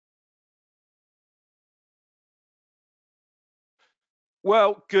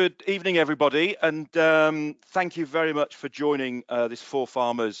Well, good evening, everybody, and thank you very much for joining this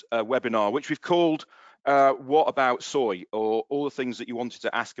ForFarmers webinar, which we've called What About Soy, or all the things that you wanted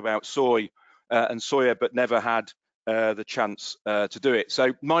to ask about soy and soya, but never had the chance to do it.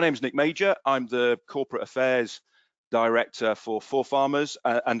 So my name's Nick Major. I'm the Corporate Affairs Director for ForFarmers,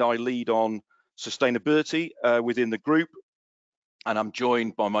 and I lead on sustainability within the group, and I'm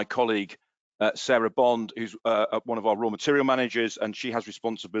joined by my colleague Sarah Bond, who's one of our raw material managers, and she has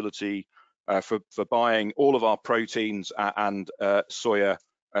responsibility for buying all of our proteins and soya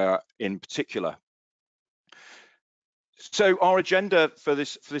in particular. So our agenda for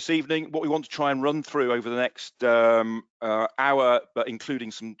this evening, what we want to try and run through over the next hour, but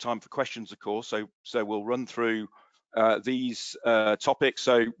including some time for questions, of course. So we'll run through these topics.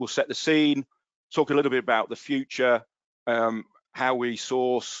 So we'll set the scene, talk a little bit about the future, how we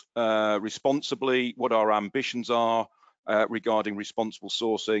source responsibly, what our ambitions are regarding responsible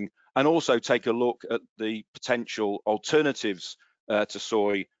sourcing, and also take a look at the potential alternatives to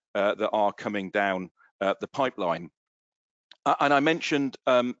soy that are coming down the pipeline. And I mentioned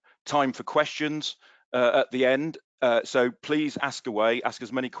time for questions at the end, so please ask away, ask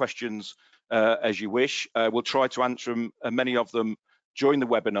as many questions as you wish. We'll try to answer them, many of them during the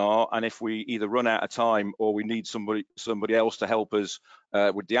webinar, and if we either run out of time or we need somebody else to help us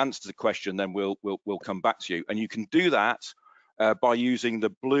with the answer to the question, then we'll come back to you. And you can do that by using the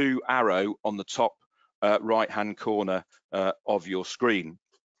blue arrow on the top right hand corner of your screen.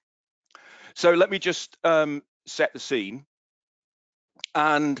 So let me just set the scene,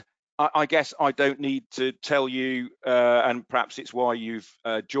 and I guess I don't need to tell you, and perhaps it's why you've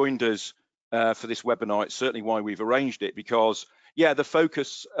joined us for this webinar. It's certainly why we've arranged it, because yeah, the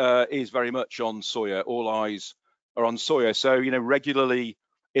focus is very much on soya. All eyes are on soya. So, you know, regularly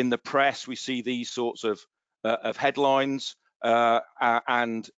in the press, we see these sorts of headlines,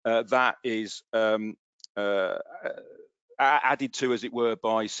 and that is added to, as it were,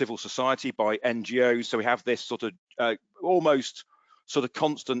 by civil society, by NGOs. So we have this sort of almost sort of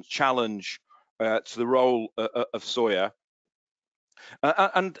constant challenge to the role of soya.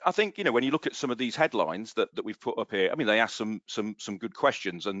 And I think, you know, when you look at some of these headlines that we've put up here, I mean, they ask some good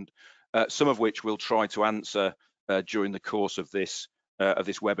questions, and some of which we'll try to answer during the course of this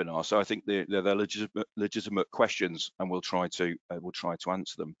webinar. So I think they're legitimate questions, and we'll try to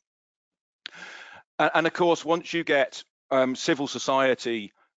answer them. And of course, once you get civil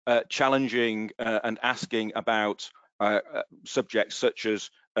society challenging and asking about subjects such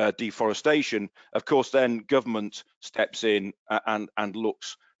as deforestation, of course, then government steps in and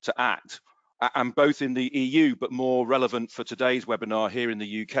looks to act. And both in the EU, but more relevant for today's webinar here in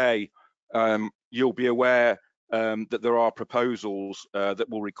the UK, you'll be aware that there are proposals that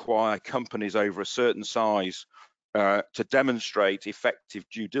will require companies over a certain size to demonstrate effective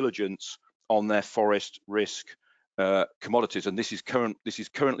due diligence on their forest risk commodities. And this is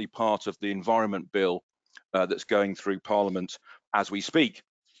currently part of the Environment Bill that's going through Parliament as we speak.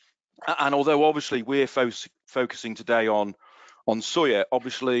 And although obviously we're focusing today on soya,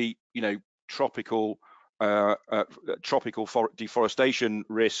 obviously, you know, tropical deforestation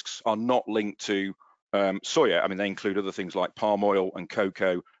risks are not linked to soya. I mean, they include other things like palm oil and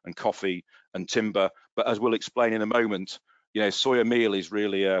cocoa and coffee and timber. But as we'll explain in a moment, you know, soya meal is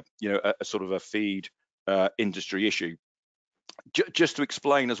really a sort of a feed industry issue. Just to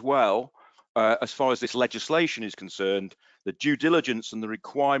explain as well, as far as this legislation is concerned, the due diligence and the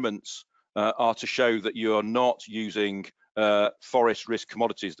requirements are to show that you are not using forest risk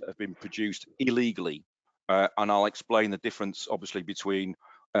commodities that have been produced illegally. And I'll explain the difference, obviously, between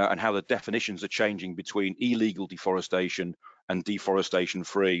and how the definitions are changing between illegal deforestation and deforestation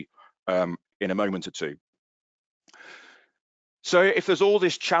free in a moment or two. So if there's all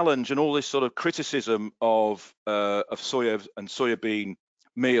this challenge and all this sort of criticism of soya and soybean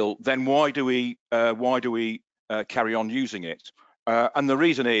meal, then why do we carry on using it? And the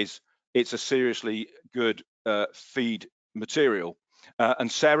reason is it's a seriously good feed material.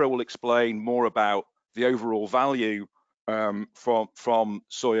 And Sarah will explain more about the overall value from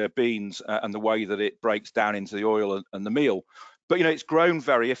soya beans and the way that it breaks down into the oil and the meal. But, you know, it's grown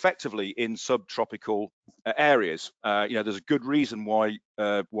very effectively in subtropical areas. You know, there's a good reason why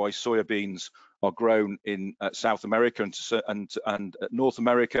soybeans are grown in South America and North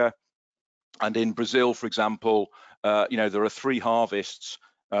America, and in Brazil, for example. You know, there are 3 harvests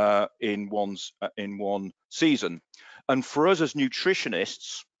in one season. And for us as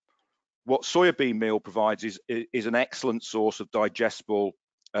nutritionists, what soybean meal provides is an excellent source of digestible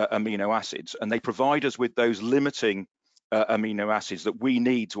amino acids, and they provide us with those limiting amino acids that we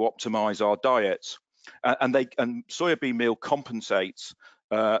need to optimize our diets and soybean meal compensates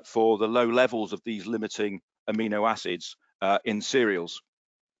for the low levels of these limiting amino acids in cereals.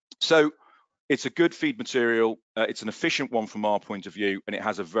 So it's a good feed material. It's an efficient one from our point of view, and it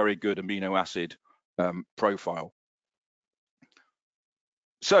has a very good amino acid profile.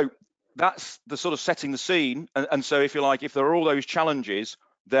 So that's the sort of setting the scene. And so if you like, if there are all those challenges,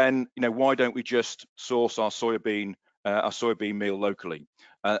 then why don't we just source our soybean meal locally?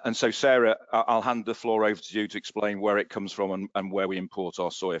 And so Sarah, I'll hand the floor over to you to explain where it comes from and where we import our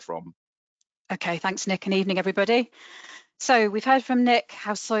soya from. Okay, thanks Nick, and evening everybody. So we've heard from Nick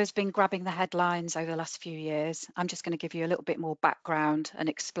how soya's been grabbing the headlines over the last few years. I'm just going to give you a little bit more background and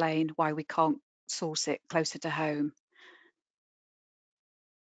explain why we can't source it closer to home.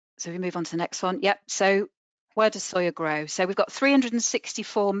 So we move on to the next one. Yep, so where does soya grow? So we've got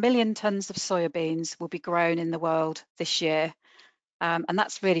 364 million tonnes of soybeans will be grown in the world this year. And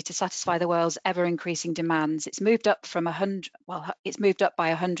that's really to satisfy the world's ever-increasing demands. It's moved up from it's moved up by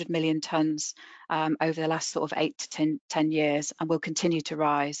 100 million tonnes over the last sort of 8 to 10 years, and will continue to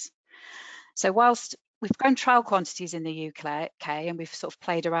rise. So whilst we've grown trial quantities in the UK, and we've sort of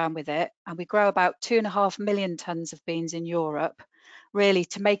played around with it, and we grow about 2.5 million tonnes of beans in Europe, really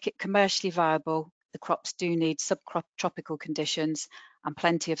to make it commercially viable, the crops do need subtropical conditions and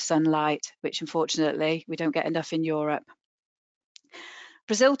plenty of sunlight, which unfortunately we don't get enough in Europe.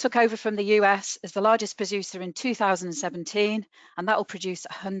 Brazil took over from the US as the largest producer in 2017, and that will produce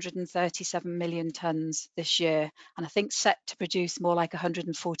 137 million tonnes this year, and I think set to produce more like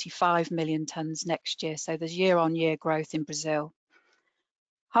 145 million tonnes next year. So there's year-on-year growth in Brazil.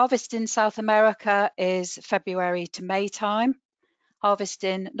 Harvest in South America is February to May time. Harvest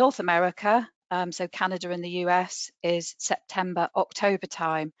in North America, so Canada and the US, is September, October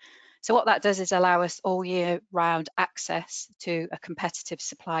time. So what that does is allow us all year round access to a competitive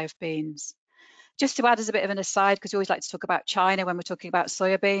supply of beans. Just to add as a bit of an aside, because we always like to talk about China when we're talking about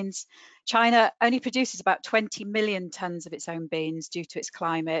soya beans, China only produces about 20 million tonnes of its own beans due to its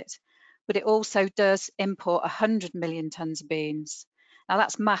climate, but it also does import 100 million tonnes of beans. Now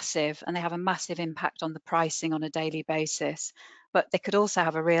that's massive, and they have a massive impact on the pricing on a daily basis, but they could also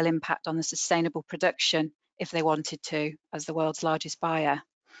have a real impact on the sustainable production if they wanted to, as the world's largest buyer.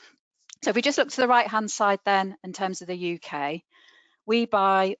 So if we just look to the right-hand side then, in terms of the UK, we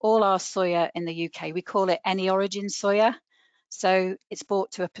buy all our soya in the UK. We call it any origin soya. So it's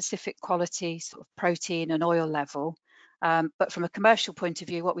bought to a Pacific quality sort of protein and oil level. But from a commercial point of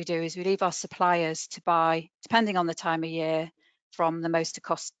view, what we do is we leave our suppliers to buy, depending on the time of year, from the most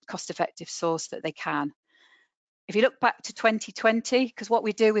cost-effective source that they can. If you look back to 2020, because what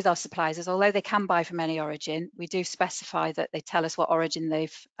we do with our suppliers is, although they can buy from any origin, we do specify that they tell us what origin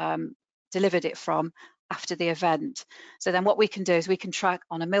they've delivered it from after the event. So then what we can do is we can track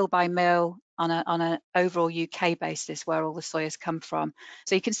on a mill by mill, on an overall UK basis, where all the soya's come from.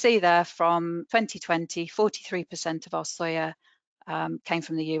 So you can see there from 2020, 43% of our soya came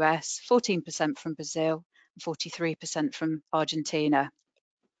from the US, 14% from Brazil, and 43% from Argentina.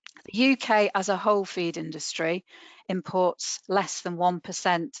 The UK as a whole feed industry imports less than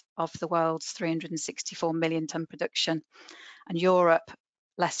 1% of the world's 364 million tonne production, and Europe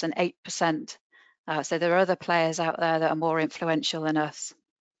less than 8%. So there are other players out there that are more influential than us.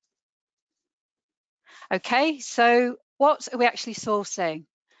 Okay, so what are we actually sourcing?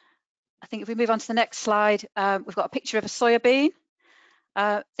 I think if we move on to the next slide, we've got a picture of a soya bean.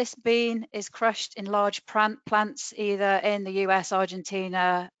 This bean is crushed in large plants, either in the US,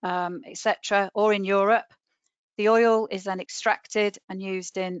 Argentina, etc., or in Europe. The oil is then extracted and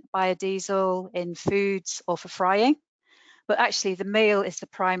used in biodiesel, in foods, or for frying. But actually, the meal is the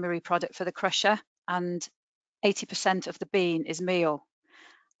primary product for the crusher, and 80% of the bean is meal.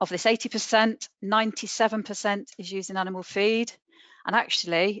 Of this 80%, 97% is used in animal feed, and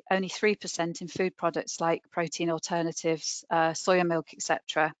actually only 3% in food products like protein alternatives, soya milk,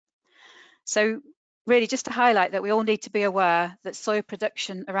 etc. So really just to highlight that we all need to be aware that soya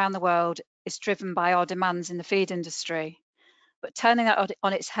production around the world is driven by our demands in the feed industry. But turning that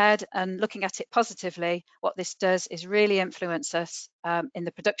on its head and looking at it positively, what this does is really influence us in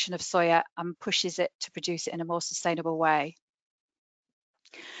the production of soya and pushes it to produce it in a more sustainable way.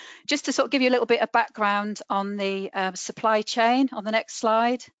 Just to sort of give you a little bit of background on the supply chain on the next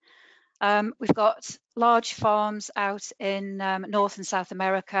slide. We've got large farms out in North and South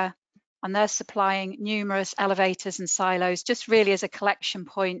America, and they're supplying numerous elevators and silos, just really as a collection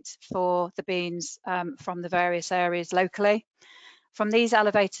point for the beans from the various areas locally. From these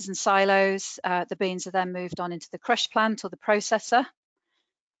elevators and silos, the beans are then moved on into the crush plant or the processor.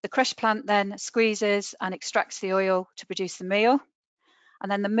 The crush plant then squeezes and extracts the oil to produce the meal.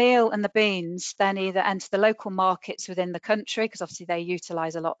 And then the meal and the beans then either enter the local markets within the country, because obviously they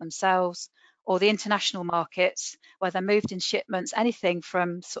utilise a lot themselves, or the international markets, where they're moved in shipments, anything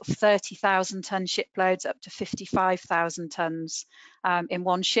from sort of 30,000 tonne shiploads up to 55,000 tonnes in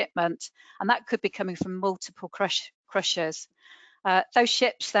one shipment. And that could be coming from multiple crushers. Those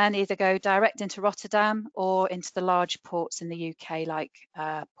ships then either go direct into Rotterdam or into the large ports in the UK, like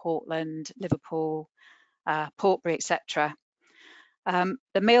Portland, Liverpool, Portbury, etc.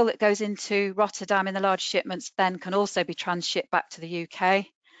 The meal that goes into Rotterdam in the large shipments then can also be transshipped back to the UK,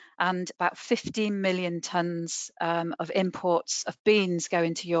 and about 15 million tonnes of imports of beans go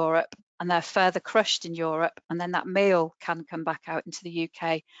into Europe, and they're further crushed in Europe, and then that meal can come back out into the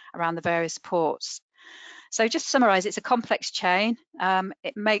UK around the various ports. So just to summarise, it's a complex chain.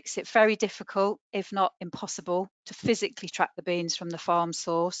 It makes it very difficult, if not impossible, to physically track the beans from the farm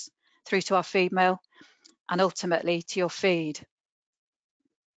source through to our feed mill and ultimately to your feed.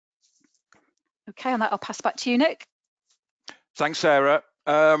 Okay, on that, I'll pass back to you, Nick. Thanks, Sarah.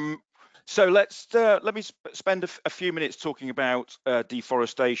 So let me spend a few minutes talking about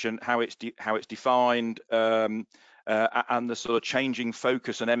deforestation, how it's defined, and the sort of changing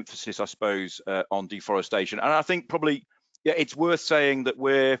focus and emphasis, I suppose, on deforestation. And I think probably, yeah, it's worth saying that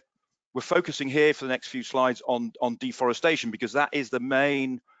we're focusing here for the next few slides on deforestation, because that is the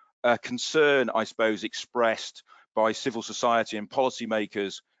main concern, I suppose, expressed by civil society and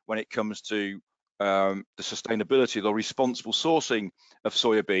policymakers when it comes to the sustainability, the responsible sourcing of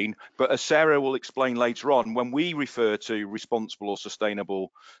soybean. But as Sarah will explain later on, when we refer to responsible or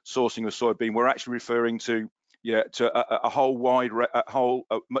sustainable sourcing of soybean, we're actually referring to a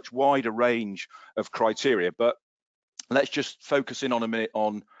much wider range of criteria. But let's just focus in on a minute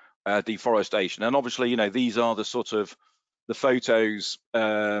on deforestation. And obviously, these are the sort of the photos,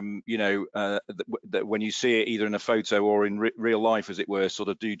 that when you see it either in a photo or in real life, as it were, sort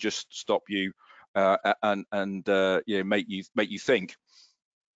of do just stop you and make you think.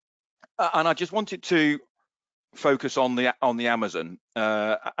 And I just wanted to focus on the Amazon,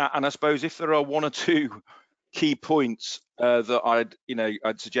 and I suppose if there are one or two key points that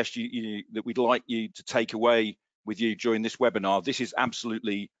I'd suggest that we'd like you to take away with you during this webinar, this is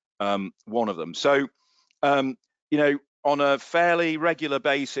absolutely one of them. So on a fairly regular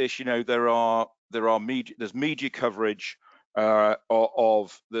basis, there's media coverage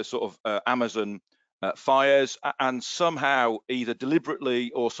of the sort of Amazon fires, and somehow either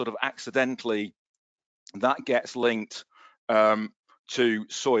deliberately or sort of accidentally that gets linked to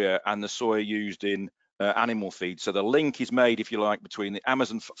soya and the soya used in animal feed. So the link is made, if you like, between the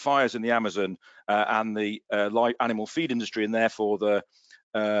Amazon fires in the Amazon and the animal feed industry, and therefore the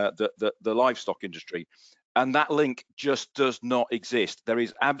livestock industry. And that link just does not exist. There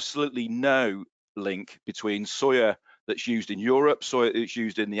is absolutely no link between soya that's used in Europe, soya that's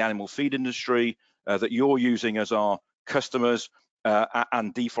used in the animal feed industry, that you're using as our customers,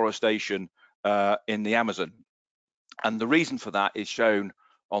 and deforestation in the Amazon. And the reason for that is shown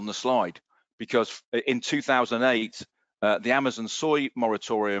on the slide, because in 2008, the Amazon soy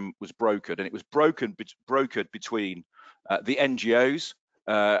moratorium was brokered, and it was brokered between the NGOs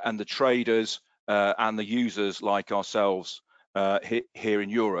and the traders and the users like ourselves here in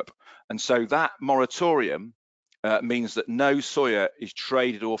Europe. And so that moratorium means that no soya is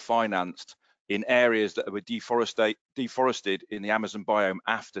traded or financed in areas that were deforested in the Amazon biome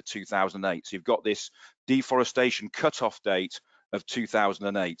after 2008. So you've got this deforestation cutoff date of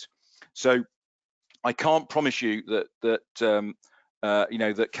 2008. So I can't promise you that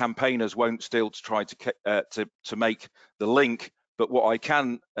campaigners won't still try to make the link, but what I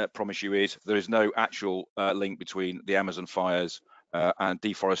can promise you is there is no actual link between the Amazon fires and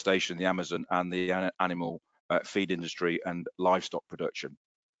deforestation in the Amazon and the animal feed industry and livestock production.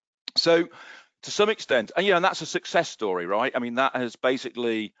 So to some extent, and that's a success story, right? I mean, that has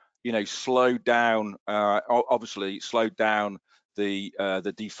basically slowed down, obviously slowed down the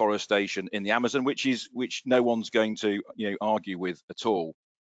deforestation in the Amazon, which no one's going to argue with at all.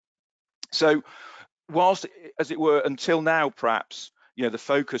 So whilst, as it were, until now, perhaps the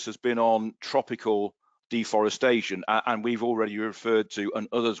focus has been on tropical deforestation, and we've already referred to, and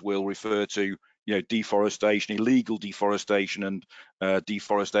others will refer to, deforestation, illegal deforestation, and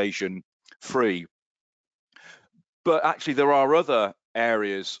deforestation free. But actually there are other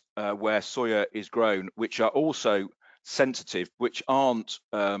areas where soya is grown which are also sensitive, which aren't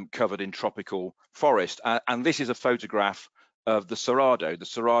covered in tropical forest, and this is a photograph of the Cerrado. The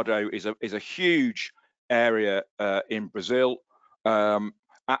Cerrado is a huge area in Brazil,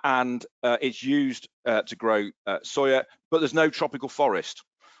 and it's used to grow soya, but there's no tropical forest,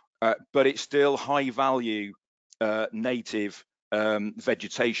 but it's still high value native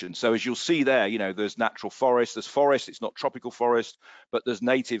vegetation. So as you'll see there, you know, there's natural forest, there's forest, it's not tropical forest, but there's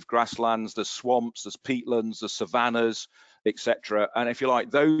native grasslands, there's swamps, there's peatlands, there's savannas, etc. And if you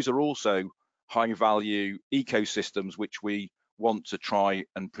like, those are also high value ecosystems which we want to try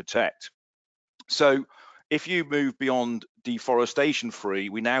and protect. So if you move beyond deforestation free,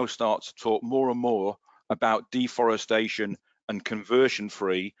 we now start to talk more and more about deforestation and conversion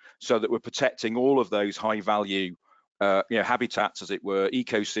free, so that we're protecting all of those high value habitats, as it were,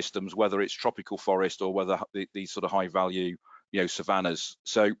 ecosystems, whether it's tropical forest or whether these sort of high value, savannas.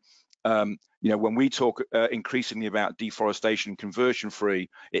 So, when we talk increasingly about deforestation conversion free,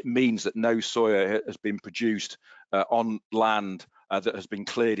 it means that no soya has been produced on land that has been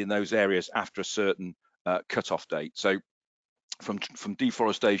cleared in those areas after a certain cutoff date. So, from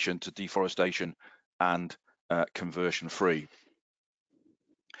deforestation to deforestation and conversion free.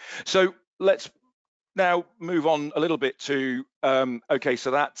 So let's now move on a little bit to okay,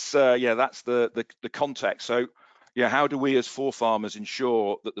 so that's the context. So how do we as ForFarmers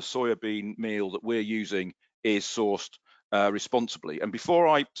ensure that the soybean meal that we're using is sourced responsibly? And before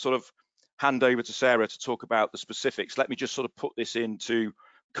I sort of hand over to Sarah to talk about the specifics, let me just sort of put this into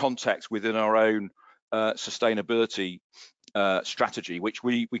context within our own sustainability strategy, which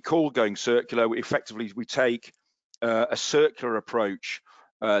we call going circular. Effectively, we take a circular approach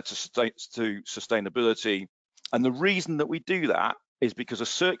to sustainability, and the reason that we do that is because a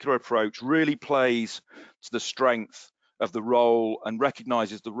circular approach really plays to the strength of the role and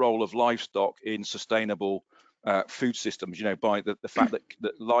recognizes the role of livestock in sustainable food systems, by the fact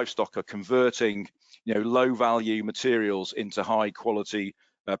that livestock are converting low value materials into high quality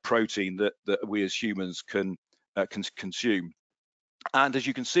protein that we as humans can consume. And as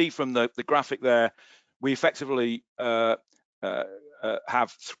you can see from the graphic there, we effectively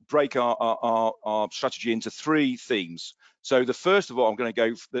break our strategy into three themes. So the first of all,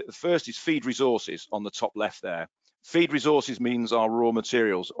 the first is feed resources on the top left there. Feed resources means our raw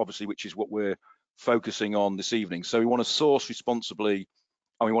materials, obviously, which is what we're focusing on this evening. So we want to source responsibly,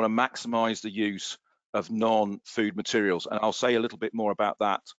 and we want to maximize the use of non-food materials. And I'll say a little bit more about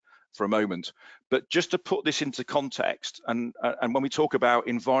that for a moment. But just to put this into context, and when we talk about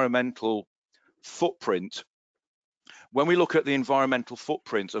environmental footprint, when we look at the environmental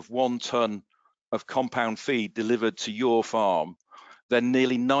footprint of 1 ton of compound feed delivered to your farm, then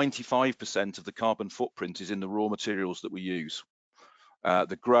nearly 95% of the carbon footprint is in the raw materials that we use.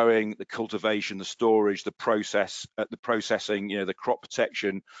 The growing, the cultivation, the storage, the processing, the crop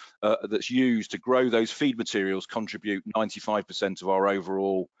protection that's used to grow those feed materials contribute 95% of our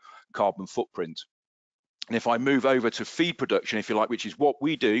overall carbon footprint. And if I move over to feed production, if you like, which is what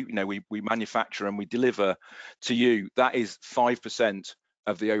we do, we manufacture and we deliver to you, that is 5%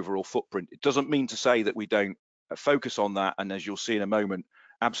 of the overall footprint. It doesn't mean to say that we don't focus on that, and as you'll see in a moment,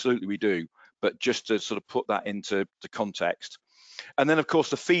 absolutely we do, but just to sort of put that into the context. And then, of course,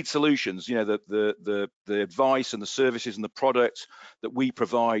 the feed solutions, the advice and the services and the products that we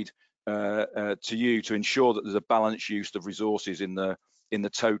provide to you to ensure that there's a balanced use of resources in the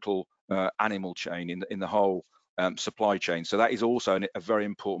total animal chain, in the whole supply chain. So that is also a very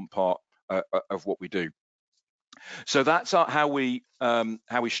important part of what we do. So that's how we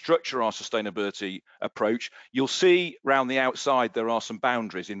structure our sustainability approach. You'll see around the outside there are some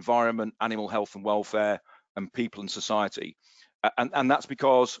boundaries: environment, animal health and welfare, and people and society. And that's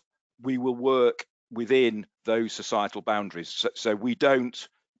because we will work within those societal boundaries. So we don't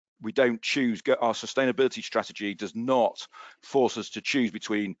choose. Our sustainability strategy does not force us to choose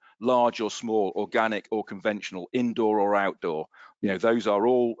between large or small, organic or conventional, indoor or outdoor. Those are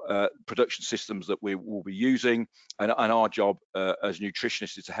all production systems that we will be using, and our job as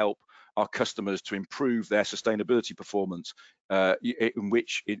nutritionists is to help our customers to improve their sustainability performance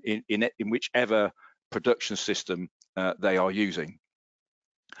in whichever production system they are using.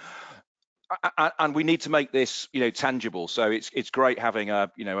 And we need to make this, tangible. So it's great having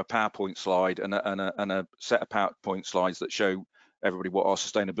a PowerPoint slide and a set of PowerPoint slides that show everybody what our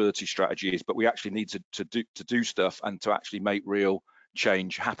sustainability strategy is, but we actually need to do stuff and to actually make real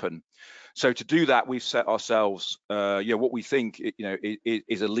change happen. So to do that, we've set ourselves, what we think,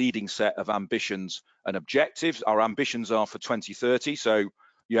 is a leading set of ambitions and objectives. Our ambitions are for 2030. So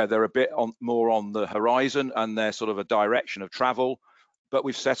they're a bit more on the horizon, and they're sort of a direction of travel, but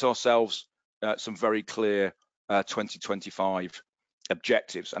we've set ourselves some very clear 2025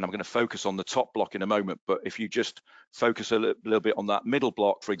 objectives, and I'm going to focus on the top block in a moment. But if you just focus a little bit on that middle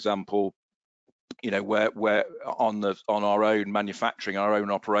block, for example, where on our own manufacturing, our own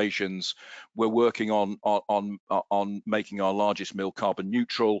operations, we're working on making our largest mill carbon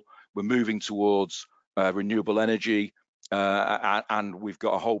neutral. We're moving towards renewable energy, and we've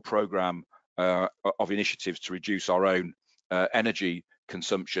got a whole program of initiatives to reduce our own energy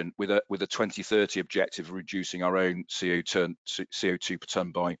consumption with a 2030 objective of reducing our own CO2 per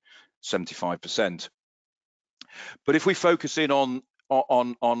tonne by 75%. But if we focus in on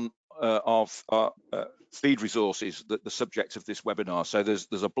our feed resources, the subject of this webinar, so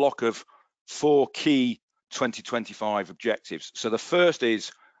there's a block of 4 key 2025 objectives. So the first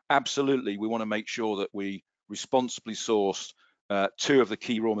is absolutely we want to make sure that we responsibly source 2 of the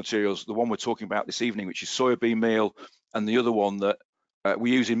key raw materials, the one we're talking about this evening, which is soybean meal, and the other one that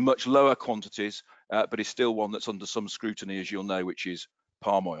we use in much lower quantities, but is still one that's under some scrutiny, as you'll know, which is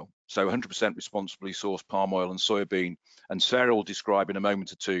palm oil. So 100% responsibly sourced palm oil and soybean, and Sarah will describe in a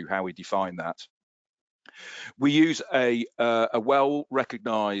moment or two how we define that. We use a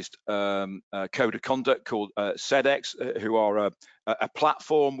well-recognised code of conduct called SEDEX, who are a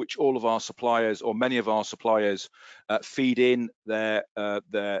platform which all of our suppliers, or many of our suppliers, feed in their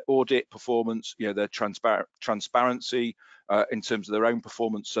audit performance, their transparency in terms of their own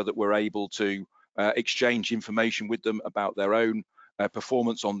performance, so that we're able to exchange information with them about their own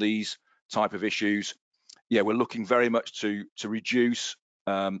performance on these type of issues. We're looking very much to reduce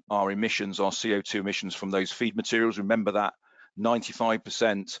our emissions, our CO2 emissions from those feed materials. Remember that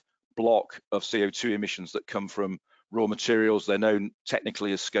 95% block of CO2 emissions that come from raw materials, they're known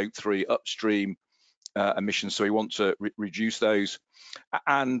technically as scope 3 upstream emissions, so we want to reduce those.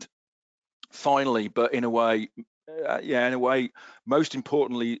 And finally, but in a way, most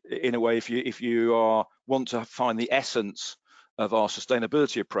importantly, in a way, if you want to find the essence of our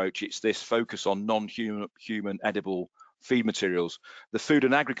sustainability approach, it's this focus on non-human edible feed materials. The Food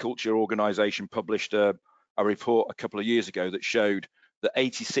and Agriculture Organization published a report a couple of years ago that showed that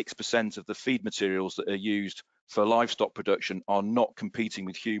 86% of the feed materials that are used for livestock production are not competing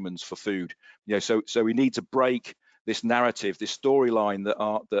with humans for food. So we need to break this narrative, this storyline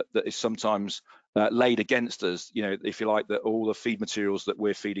that is sometimes laid against us. If you like, that all the feed materials that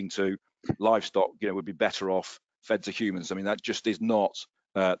we're feeding to livestock, would be better off fed to humans. I mean, that just is not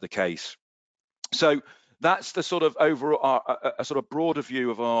the case. So that's the sort of overall, a sort of broader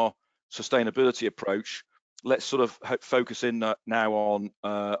view of our sustainability approach. Let's sort of focus in now on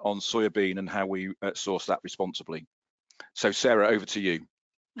soybean and how we source that responsibly. So Sarah, over to you.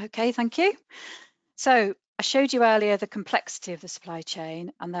 Okay, thank you. So I showed you earlier the complexity of the supply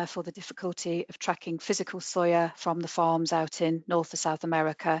chain, and therefore the difficulty of tracking physical soya from the farms out in North or South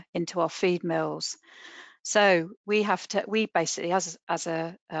America into our feed mills. So we basically, as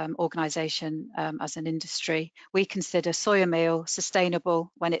a organisation, as an industry, we consider soya meal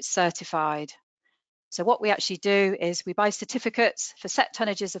sustainable when it's certified. So what we actually do is we buy certificates for set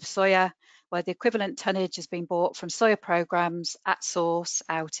tonnages of soya, where the equivalent tonnage has been bought from soya programs at source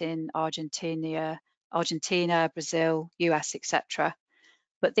out in Argentina, Brazil, US, etc.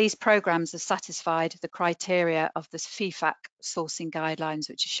 But these programs have satisfied the criteria of the FFAC sourcing guidelines,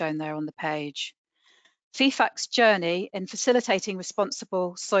 which are shown there on the page. FFAC's journey in facilitating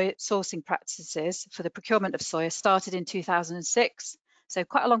responsible soy sourcing practices for the procurement of soya started in 2006, so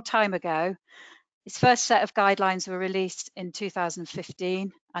quite a long time ago. Its first set of guidelines were released in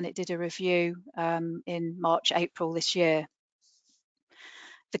 2015, and it did a review in March, April this year.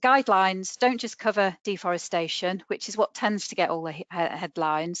 The guidelines don't just cover deforestation, which is what tends to get all the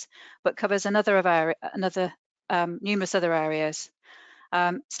headlines, but covers numerous other areas.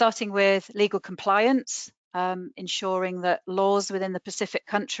 Starting with legal compliance, ensuring that laws within the Pacific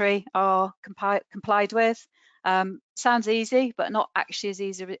country are complied with. Sounds easy, but not actually as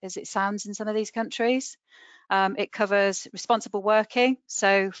easy as it sounds in some of these countries. It covers responsible working,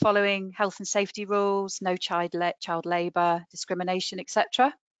 so following health and safety rules, no child labour, discrimination,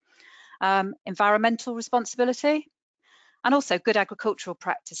 etc. Environmental responsibility, and also good agricultural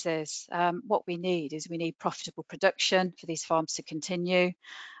practices. What we need is profitable production for these farms to continue.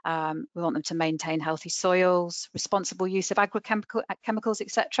 We want them to maintain healthy soils, responsible use of agrochemicals,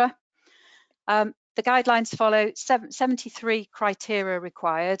 etc. The guidelines follow 73 criteria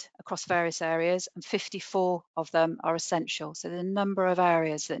required across various areas, and 54 of them are essential. So there's a number of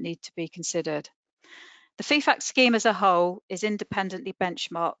areas that need to be considered. The FFAC scheme as a whole is independently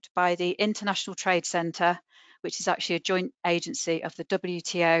benchmarked by the International Trade Centre, which is actually a joint agency of the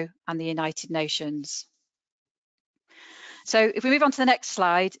WTO and the United Nations. So if we move on to the next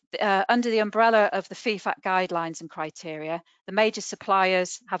slide, under the umbrella of the FFAC guidelines and criteria, the major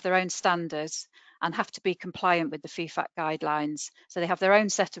suppliers have their own standards and have to be compliant with the FFAC guidelines. So they have their own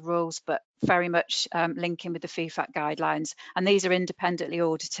set of rules, but very much linking with the FFAC guidelines. And these are independently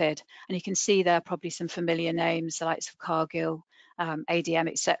audited. And you can see there probably some familiar names, the likes of Cargill, ADM,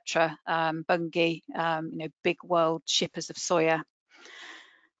 etc., Bunge, big world shippers of soya.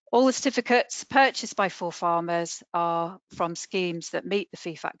 All the certificates purchased by ForFarmers are from schemes that meet the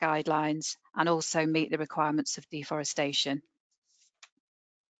FEFAC guidelines and also meet the requirements of deforestation.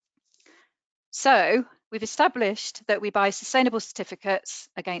 So we've established that we buy sustainable certificates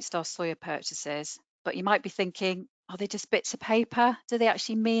against our soya purchases, but you might be thinking, are they just bits of paper? Do they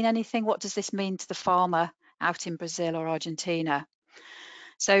actually mean anything? What does this mean to the farmer out in Brazil or Argentina?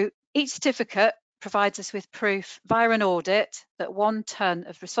 So each certificate provides us with proof via an audit that 1 tonne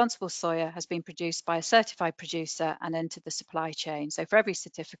of responsible soya has been produced by a certified producer and entered the supply chain. So for every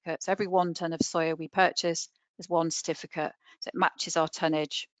certificate, so every 1 tonne of soya we purchase, there's 1 certificate. So it matches our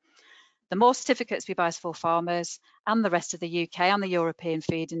tonnage. The more certificates we buy as ForFarmers and the rest of the UK and the European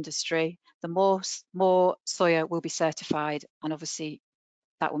feed industry, the more soya will be certified. And obviously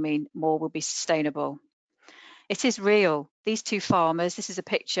that will mean more will be sustainable. It is real. These 2 farmers, this is a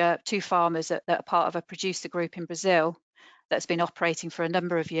picture of 2 farmers that are part of a producer group in Brazil that's been operating for a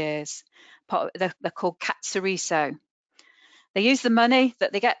number of years. They're called Catsuriso. They use the money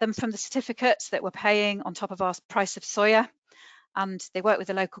that they get them from the certificates that we're paying on top of our price of soya, and they work with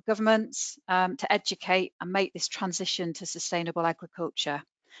the local governments to educate and make this transition to sustainable agriculture.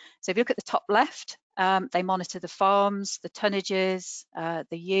 So if you look at the top left, they monitor the farms, the tonnages,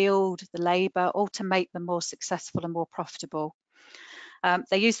 the yield, the labour, all to make them more successful and more profitable.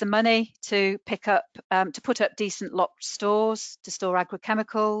 They use the money to put up decent locked stores to store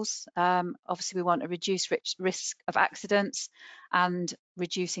agrochemicals. Obviously, we want to reduce risk of accidents and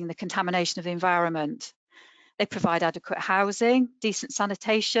reducing the contamination of the environment. They provide adequate housing, decent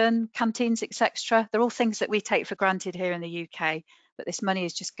sanitation, canteens, etc. They're all things that we take for granted here in the UK, but this money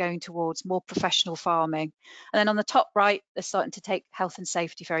is just going towards more professional farming. And then on the top right, they're starting to take health and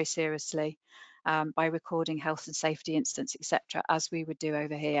safety very seriously by recording health and safety incidents, etc., as we would do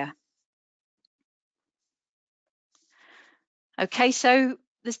over here. Okay, so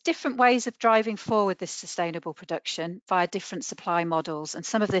there's different ways of driving forward this sustainable production via different supply models, and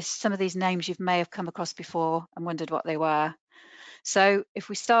some of these names you may have come across before and wondered what they were. So if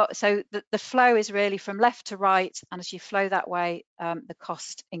we start, so the flow is really from left to right, and as you flow that way, the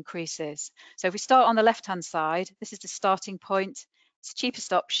cost increases. So if we start on the left-hand side, this is the starting point. It's the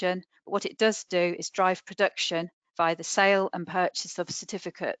cheapest option, but what it does do is drive production via the sale and purchase of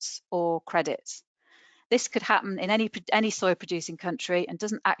certificates or credits. This could happen in any soya producing country and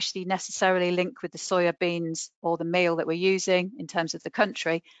doesn't actually necessarily link with the soya beans or the meal that we're using in terms of the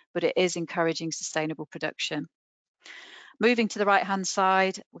country, but it is encouraging sustainable production. Moving to the right-hand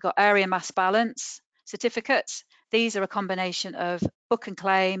side, we've got area mass balance certificates. These are a combination of book and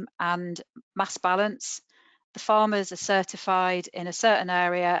claim and mass balance. The farmers are certified in a certain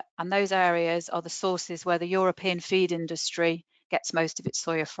area, and those areas are the sources where the European feed industry gets most of its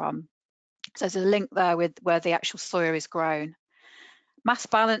soya from. So there's a link there with where the actual soya is grown. Mass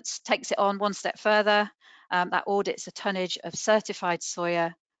balance takes it on 1 step further. That audits a tonnage of certified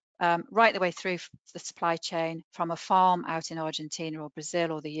soya right the way through the supply chain from a farm out in Argentina or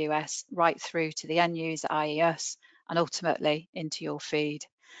Brazil or the US, right through to the end user, i.e. us, and ultimately into your feed.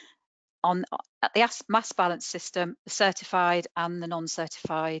 At the mass balance system, the certified and the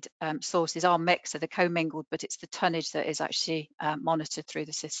non-certified sources are mixed, so they're commingled, but it's the tonnage that is actually monitored through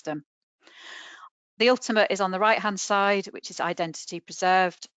the system. The ultimate is on the right-hand side, which is identity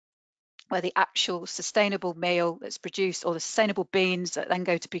preserved, where the actual sustainable meal that's produced, or the sustainable beans that then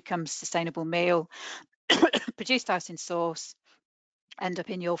go to become sustainable meal, produced out in source, end up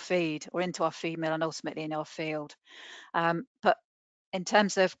in your feed or into our feed mill and ultimately in our field. But in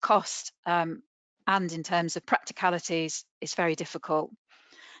terms of cost and in terms of practicalities, it's very difficult.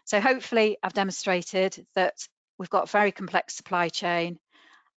 So hopefully I've demonstrated that we've got a very complex supply chain.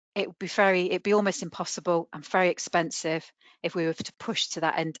 It'd be almost impossible and very expensive if we were to push to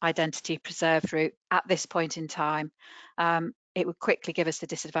that identity preserved route at this point in time. It would quickly give us the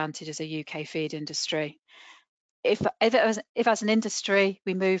disadvantage as a UK feed industry. If as an industry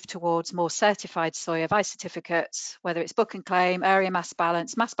we move towards more certified soya via certificates, whether it's book and claim, area mass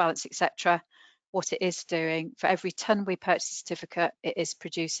balance, etc., what it is doing, for every tonne we purchase a certificate, it is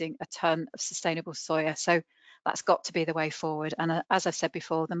producing a tonne of sustainable soya. So that's got to be the way forward. And as I said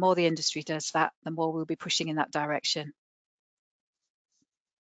before, the more the industry does that, the more we'll be pushing in that direction.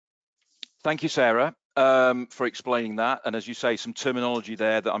 Thank you, Sarah, for explaining that. And as you say, some terminology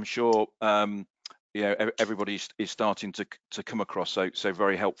there that I'm sure everybody is starting to come across. So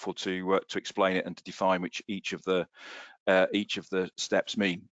very helpful to explain it and to define which each of the steps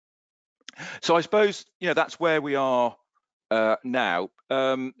mean. So I suppose that's where we are now.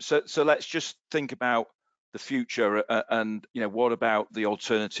 So let's just think about the future, and what about the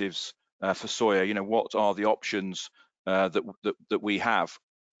alternatives for soya? What are the options that we have?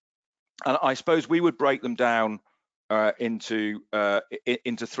 And I suppose we would break them down into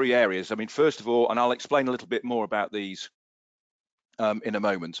 3 areas. I mean, first of all, and I'll explain a little bit more about these in a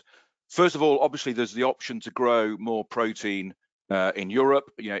moment. First of all, obviously, there's the option to grow more protein in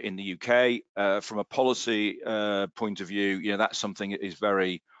Europe, in the UK. From a policy point of view, that's something that is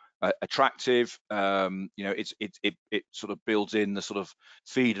very attractive. It sort of builds in the sort of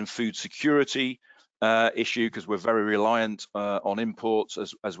feed and food security issue, because we're very reliant on imports,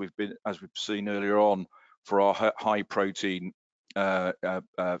 as we've seen earlier on, for our high protein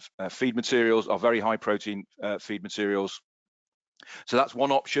feed materials, our very high protein feed materials. So that's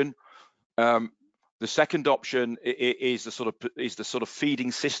one option. The second option is the sort of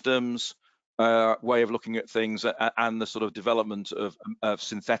feeding systems way of looking at things, and the sort of development of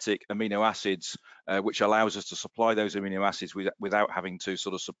synthetic amino acids, which allows us to supply those amino acids without having to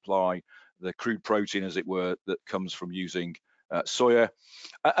sort of supply the crude protein, as it were, that comes from using soya.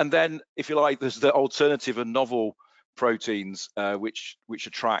 And then, if you like, there's the alternative and novel proteins, which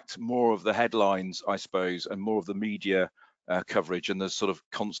attract more of the headlines, I suppose, and more of the media coverage, and there's sort of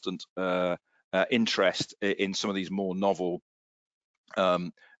constant interest in some of these more novel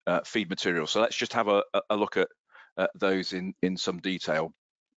feed materials. So let's just have a look at those in some detail.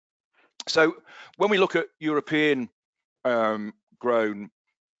 So when we look at European grown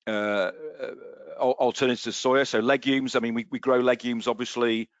alternatives to soya, so legumes, I mean, we grow legumes,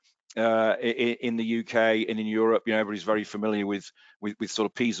 obviously, in the UK and in Europe. Everybody's very familiar with sort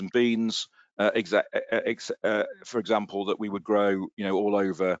of peas and beans, for example, that we would grow, all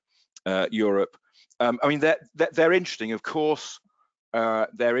over Europe. I mean, they're interesting, of course.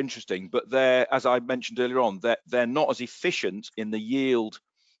 They're interesting, but as I mentioned earlier on, they're not as efficient in the yield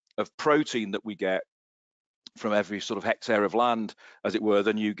of protein that we get from every sort of hectare of land, as it were,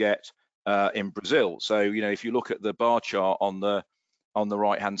 than you get in Brazil. So, if you look at the bar chart on the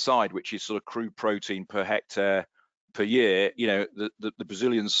right hand side, which is sort of crude protein per hectare per year, the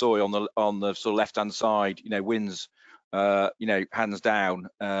Brazilian soy on the sort of left hand side, wins hands down,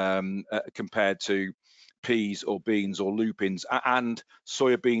 compared to peas or beans or lupins and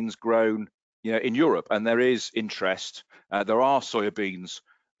soya beans grown in Europe. And there is interest. There are soya beans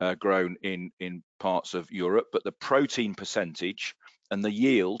grown in parts of Europe, but the protein percentage and the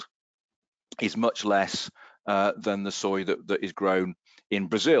yield is much less than the soy that is grown in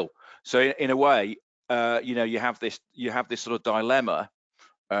Brazil. So in a way, you have this sort of dilemma,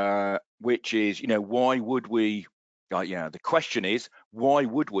 which is, why would we? The question is, why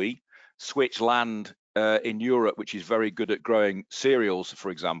would we switch land in Europe, which is very good at growing cereals,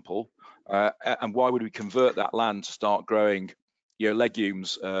 for example, and why would we convert that land to start growing,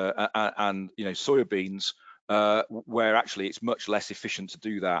 legumes and soya beans, where actually it's much less efficient to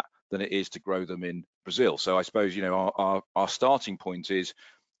do that than it is to grow them in Brazil? So I suppose our starting point is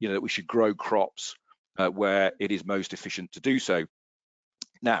that we should grow crops where it is most efficient to do so.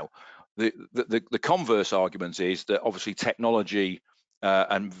 Now, the converse argument is that obviously technology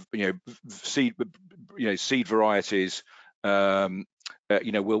and seed varieties will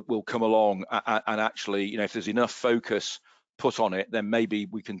come along, and actually if there's enough focus put on it, then maybe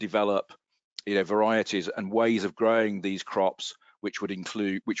we can develop varieties and ways of growing these crops which would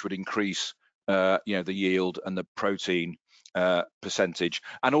increase the yield and the protein percentage,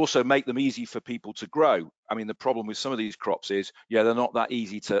 and also make them easy for people to grow. I mean, the problem with some of these crops is they're not that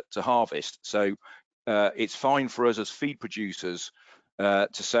easy to harvest. So it's fine for us as feed producers to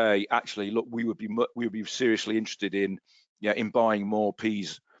say, actually, look, we would be seriously interested in buying more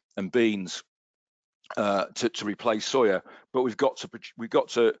peas and beans to replace soya, but we've got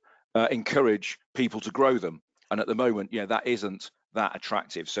to encourage people to grow them, and at the moment that isn't that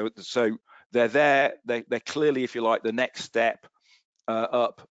attractive. So they're clearly, if you like, the next step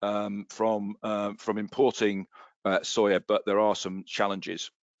up from importing soya, but there are some challenges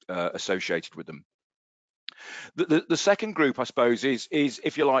associated with them. The second group, I suppose, is,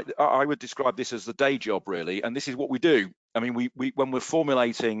 if you like, I would describe this as the day job, really, and this is what we do. I mean, we when we're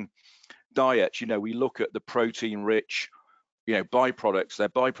formulating diets, we look at the protein-rich byproducts. They're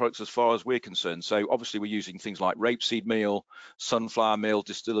byproducts as far as we're concerned. So obviously we're using things like rapeseed meal, sunflower meal,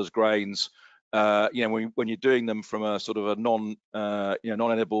 distillers grains. When you're doing them from a sort of a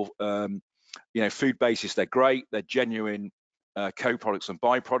non-edible food basis, they're great. They're genuine co-products and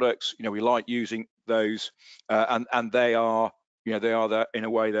byproducts. We like using those, and they are in a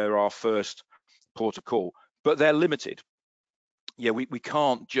way they're our first port of call, but they're limited. We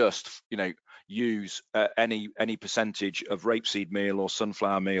can't just use any percentage of rapeseed meal or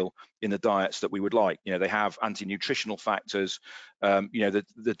sunflower meal in the diets that we would like. They have anti-nutritional factors.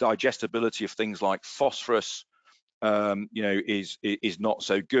 The digestibility of things like phosphorus, is not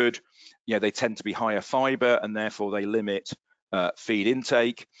so good. They tend to be higher fiber, and therefore they limit feed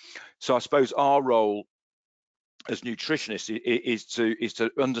intake. So I suppose our role as nutritionists is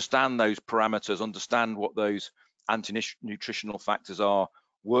to understand those parameters, understand what those anti-nutritional factors are,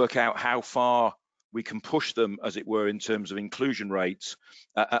 work out how far we can push them, as it were, in terms of inclusion rates,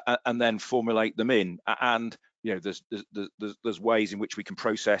 and then formulate them in. And there's ways in which we can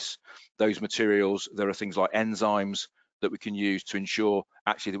process those materials. There are things like enzymes that we can use to ensure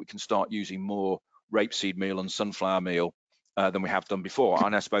actually that we can start using more rapeseed meal and sunflower meal than we have done before.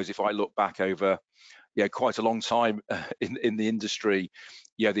 And I suppose if I look back over quite a long time in the industry,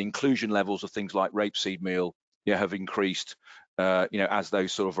 the inclusion levels of things like rapeseed meal have increased, as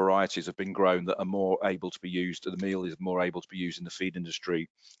those sort of varieties have been grown that are more able to be used. The meal is more able to be used in the feed industry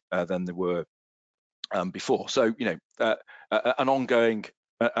than they were before. So an ongoing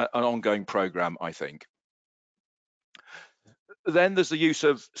program, I think. Then there's the use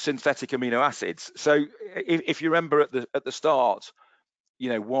of synthetic amino acids. So if you remember at the start,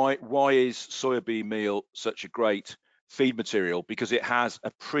 why is soybean meal such a great feed material? Because it has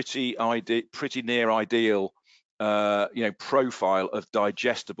a pretty near ideal profile of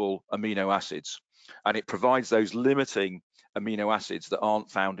digestible amino acids, and it provides those limiting amino acids that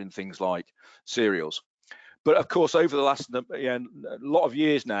aren't found in things like cereals. But of course, over the last a lot of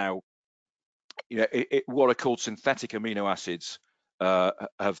years now, what are called synthetic amino acids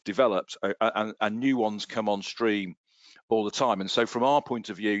have developed, and new ones come on stream all the time. And so from our point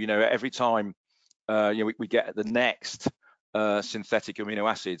of view, every time we get the next synthetic amino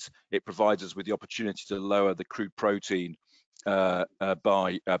acids, it provides us with the opportunity to lower the crude protein by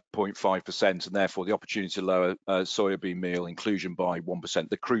 0.5%, and therefore the opportunity to lower soybean meal inclusion by 1%,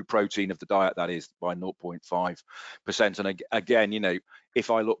 the crude protein of the diet, that is, by 0.5%. And again, if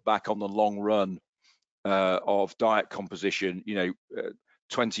I look back on the long run of diet composition,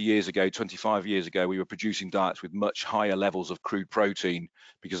 20 years ago, 25 years ago, we were producing diets with much higher levels of crude protein,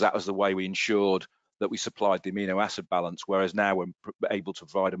 because that was the way we ensured that we supplied the amino acid balance, whereas now we're able to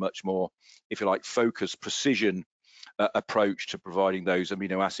provide a much more, if you like, focused precision approach to providing those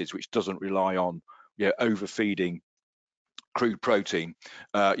amino acids, which doesn't rely on overfeeding crude protein,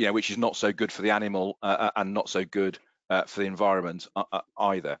 which is not so good for the animal and not so good for the environment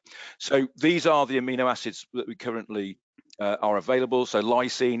either. So these are the amino acids that we currently are available. So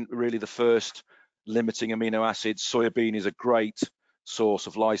lysine, really the first limiting amino acid. Soybean is a great source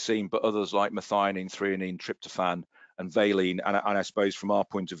of lysine, but others like methionine, threonine, tryptophan, and valine. And I suppose from our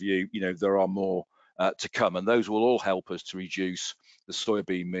point of view, there are more to come, and those will all help us to reduce the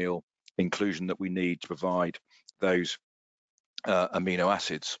soybean meal inclusion that we need to provide those amino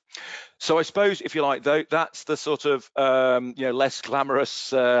acids. So I suppose, if you like, though, that's the sort of less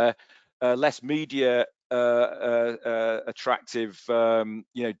glamorous, less media attractive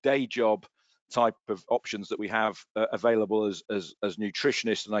day job type of options that we have available as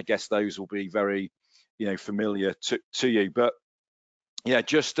nutritionists, and I guess those will be very familiar to you. But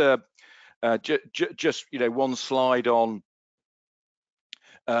just one slide on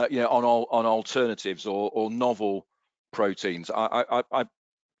on alternatives or novel proteins. I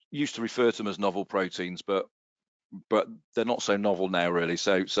used to refer to them as novel proteins, but they're not so novel now, really.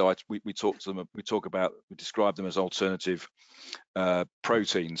 So we describe them as alternative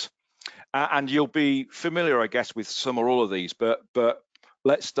proteins, and you'll be familiar, I guess, with some or all of these. But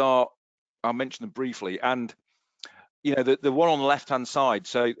let's start. I'll mention them briefly. And the one on the left-hand side.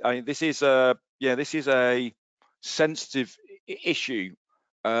 So this is a sensitive issue,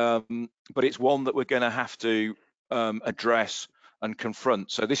 but it's one that we're going to have to address and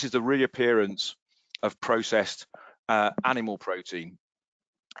confront. So this is the reappearance of processed animal protein,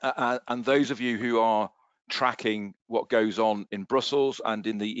 and those of you who are tracking what goes on in Brussels and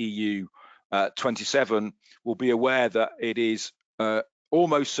in the EU 27 will be aware that it is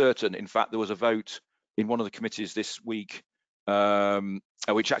almost certain. In fact, there was a vote in one of the committees this week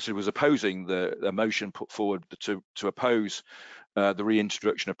which actually was opposing the motion put forward to oppose the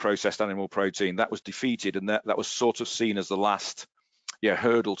reintroduction of processed animal protein. That was defeated, and that was sort of seen as the last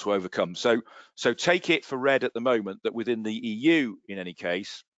hurdle to overcome. So take it for read at the moment that within the EU, in any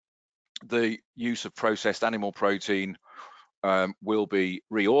case, the use of processed animal protein will be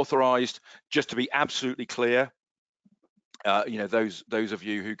reauthorized. Just to be absolutely clear, those of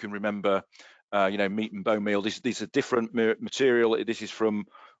you who can remember meat and bone meal, this is a different material. This is from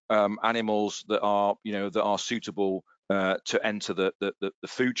animals that are suitable to enter the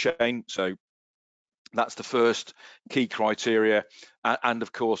food chain. So That's the first key criteria. And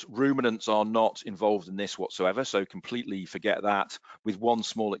of course, ruminants are not involved in this whatsoever, so completely forget that, with one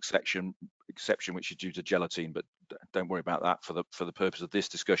small exception, which is due to gelatine, but don't worry about that for the purpose of this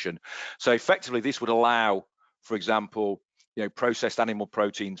discussion. So effectively, this would allow, for example, processed animal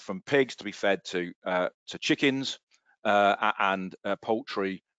proteins from pigs to be fed to chickens, and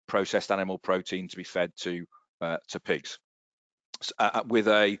poultry processed animal protein to be fed to pigs, with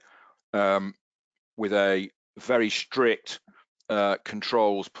a very strict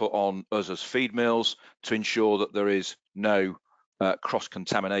controls put on us as feed mills to ensure that there is no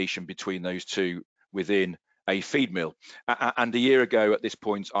cross-contamination between those two within a feed mill. And a year ago at this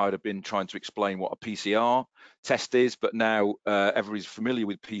point, I would have been trying to explain what a PCR test is, but now everybody's familiar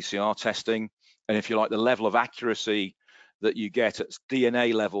with PCR testing. And if you like, the level of accuracy that you get at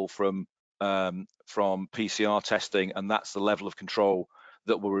DNA level from PCR testing, and that's the level of control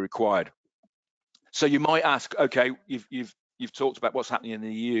that will be required. So you might ask, okay, you've talked about what's happening in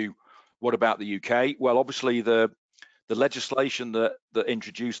the EU. What about the UK? Well, obviously the legislation that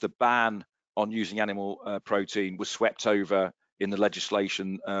introduced a ban on using animal protein was swept over in the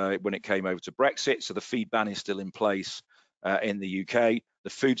legislation when it came over to Brexit. So the feed ban is still in place in the UK. The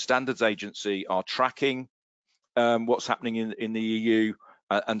Food Standards Agency are tracking what's happening in the EU,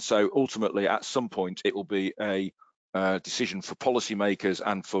 and so ultimately at some point it will be a decision for policymakers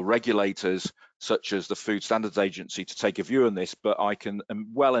and for regulators such as the Food Standards Agency to take a view on this. But I can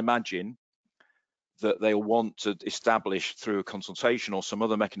well imagine that they'll want to establish through a consultation or some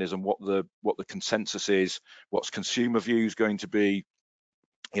other mechanism what the consensus is, what's consumer views going to be,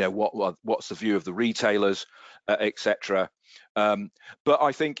 what's the view of the retailers, etc. But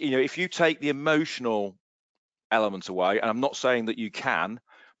I think if you take the emotional element away, and I'm not saying that you can,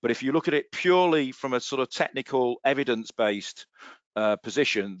 but if you look at it purely from a sort of technical evidence-based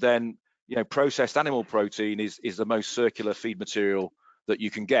position, then processed animal protein is the most circular feed material that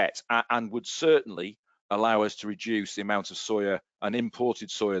you can get, and would certainly allow us to reduce the amount of soya and imported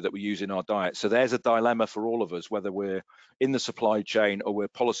soya that we use in our diet. So there's a dilemma for all of us, whether we're in the supply chain or we're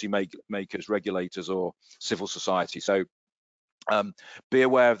policy makers, regulators, or civil society. So be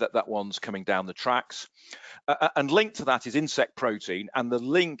aware that one's coming down the tracks. And linked to that is insect protein, and the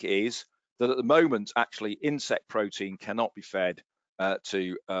link is that at the moment actually insect protein cannot be fed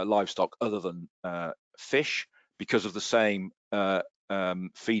to livestock other than fish because of the same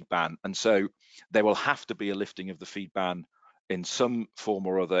feed ban, and so there will have to be a lifting of the feed ban in some form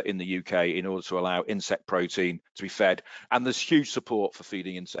or other in the UK in order to allow insect protein to be fed. And there's huge support for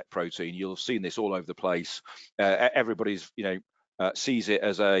feeding insect protein. You'll have seen this all over the place. Everybody's sees it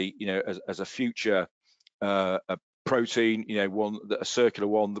as a future a protein, one that a circular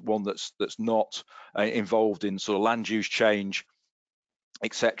one that's not involved in sort of land use change,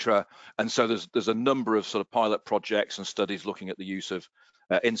 etc. And so there's a number of sort of pilot projects and studies looking at the use of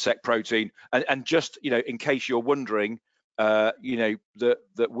insect protein. And just in case you're wondering, that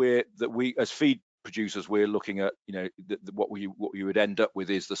we as feed producers, we're looking at what you would end up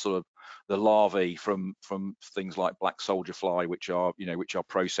with is the sort of the larvae from things like black soldier fly, which are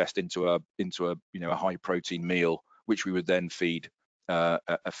processed into a high protein meal, which we would then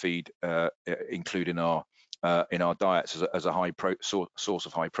include in our diets as a high source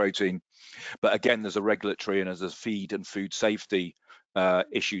of high protein. But again, there's a regulatory and as a feed and food safety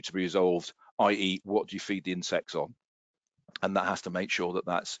issue to be resolved, i.e., what do you feed the insects on? And that has to make sure that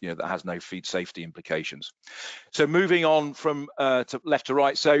that has no feed safety implications. So moving on from to left to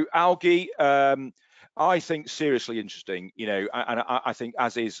right. So algae, I think seriously interesting, and I think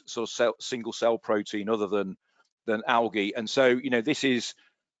as is sort of single cell protein other than algae. And so this is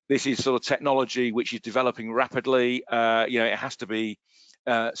sort of technology which is developing rapidly. It has to be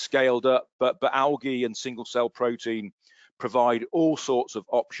scaled up, but algae and single cell protein provide all sorts of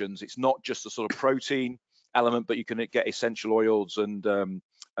options. It's not just the sort of protein element, but you can get essential oils and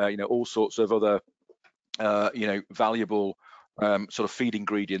all sorts of other valuable sort of feed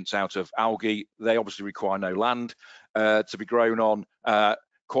ingredients out of algae. They obviously require no land to be grown on.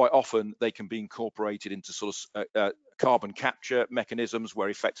 Quite often they can be incorporated into sort of carbon capture mechanisms where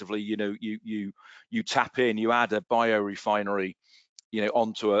effectively you tap in, you add a biorefinery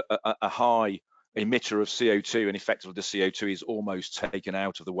onto a high emitter of CO2, and effectively the CO2 is almost taken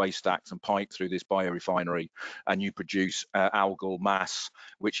out of the waste stacks and piped through this biorefinery, and you produce algal mass,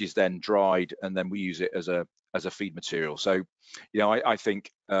 which is then dried, and then we use it as a feed material. So I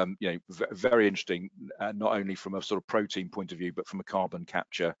think very interesting, not only from a sort of protein point of view, but from a carbon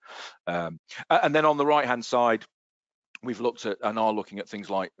capture. And then on the right hand side, we've looked at and are looking at things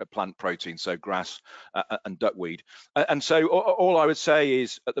like plant protein, so grass and duckweed. And so all I would say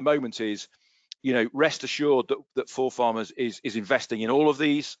is at the moment is rest assured that ForFarmers is investing in all of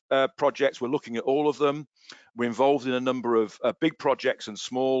these projects. We're looking at all of them. We're involved in a number of big projects and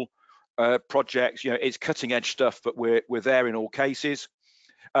small projects. It's cutting edge stuff, but we're there in all cases.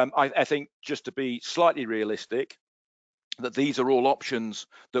 I think, just to be slightly realistic, that these are all options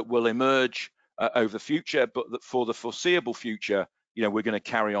that will emerge over the future, but that for the foreseeable future, we're going to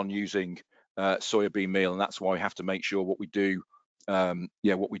carry on using soybean meal, and that's why we have to make sure what we do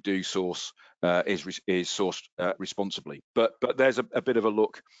source is sourced responsibly. But there's a bit of a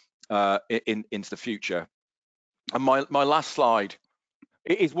look into the future. And my last slide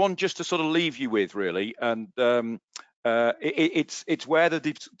is one just to sort of leave you with, really, and it's where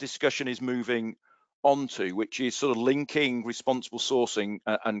the discussion is moving onto, which is sort of linking responsible sourcing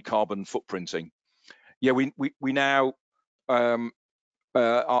and carbon footprinting. We now are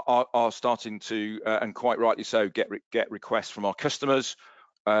starting to, and quite rightly so, get requests from our customers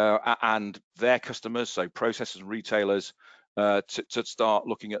and their customers, so processors and retailers, to start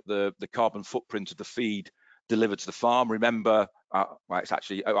looking at the carbon footprint of the feed delivered to the farm. Remember, it's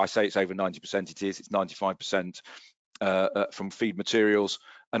actually, I say it's over 90%. It's 95% from feed materials,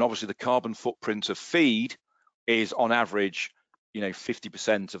 and obviously the carbon footprint of feed is on average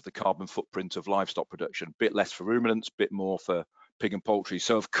 50% of the carbon footprint of livestock production. Bit less for ruminants, bit more for pig and poultry.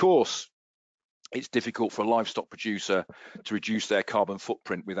 So of course it's difficult for a livestock producer to reduce their carbon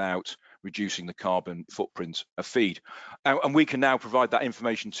footprint without reducing the carbon footprint of feed, and we can now provide that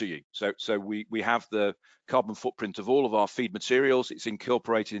information to you. So we have the carbon footprint of all of our feed materials. It's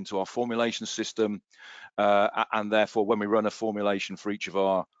incorporated into our formulation system, and therefore when we run a formulation for each of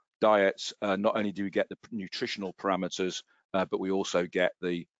our diets, not only do we get the nutritional parameters, but we also get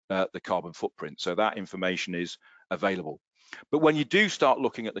the carbon footprint. So that information is available. But when you do start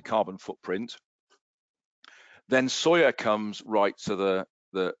looking at the carbon footprint, then soya comes right to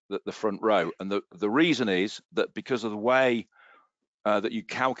the front row, and the reason is that because of the way that you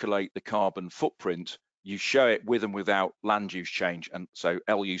calculate the carbon footprint, you show it with and without land use change. And so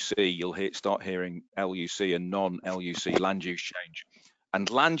LUC, you'll start hearing LUC and non-LUC land use change. And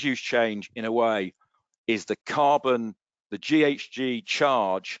land use change, in a way, is the carbon, the GHG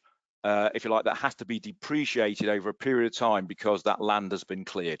charge, if you like, that has to be depreciated over a period of time because that land has been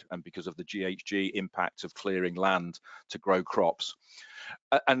cleared and because of the GHG impact of clearing land to grow crops.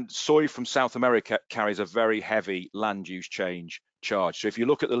 And soy from South America carries a very heavy land use change charge. So if you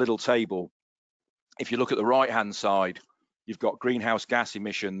look at the little table, if you look at the right-hand side, you've got greenhouse gas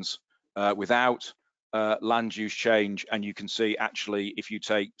emissions without land use change, and you can see actually if you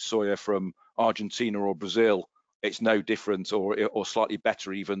take soya from Argentina or Brazil, it's no different or slightly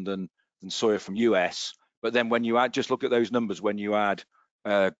better even than soya from US. But then when you add, just look at those numbers, when you add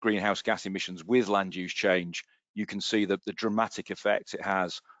greenhouse gas emissions with land use change, you can see that the dramatic effect it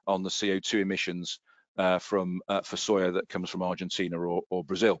has on the CO2 emissions for soya that comes from Argentina or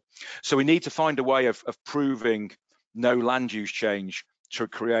Brazil. So we need to find a way of proving no land use change to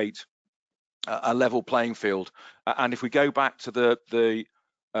create a level playing field. And if we go back to the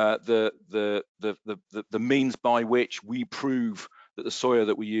means by which we prove that the soya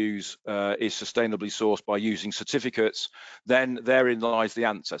that we use is sustainably sourced by using certificates, then therein lies the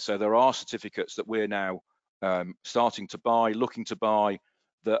answer. So there are certificates that we're now starting to buy, looking to buy,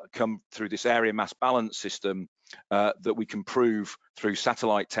 that come through this area mass balance system that we can prove through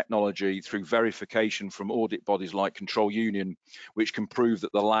satellite technology, through verification from audit bodies like Control Union, which can prove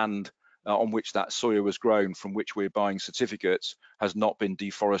that the land on which that soya was grown, from which we're buying certificates, has not been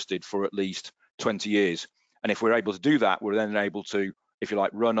deforested for at least 20 years. And if we're able to do that, we're then able to, if you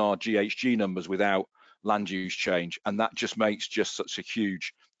like, run our GHG numbers without land use change, and that just makes such a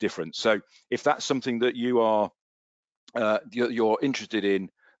huge difference. So if that's something that you're interested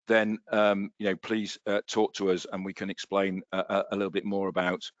in, then please talk to us and we can explain a little bit more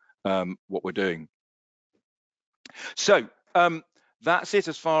about what we're doing. So that's it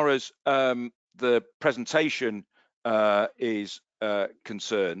as far as the presentation is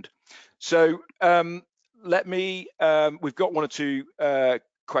concerned. So let me, we've got one or two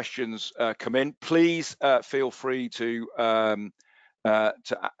questions come in. Please feel free to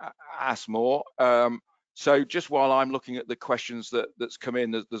ask more. So just while I'm looking at the questions that's come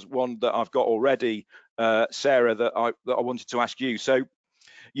in, there's one that I've got already, Sarah, that I wanted to ask you. So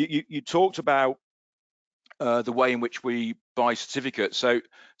you talked about the way in which we buy certificates. So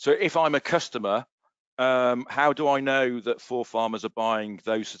if I'm a customer, how do I know that ForFarmers are buying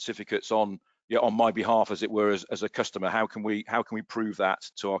those certificates on my behalf, as it were, as a customer? How can we prove that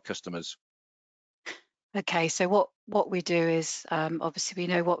to our customers? Okay, so what we do is obviously we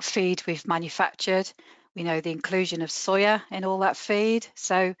know what feed we've manufactured. We know the inclusion of soya in all that feed,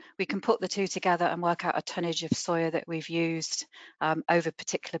 so we can put the two together and work out a tonnage of soya that we've used over a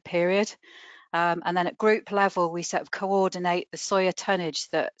particular period. And then at group level, we sort of coordinate the soya tonnage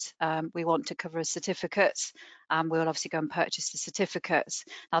that we want to cover as certificates, and we'll obviously go and purchase the certificates.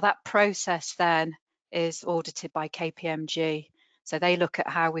 Now that process then is audited by KPMG. So they look at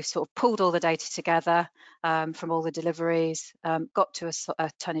how we've sort of pulled all the data together from all the deliveries, got to a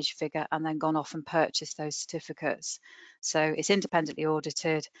tonnage figure, and then gone off and purchased those certificates. So it's independently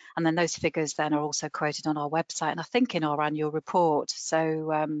audited, and then those figures then are also quoted on our website, and I think in our annual report.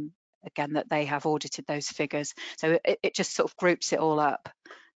 So again, that they have audited those figures. So it just sort of groups it all up,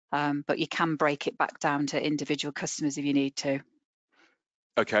 but you can break it back down to individual customers if you need to.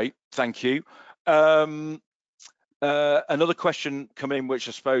 Okay, thank you. Another question come in, which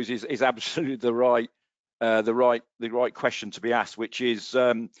I suppose is absolutely the right question to be asked, which is,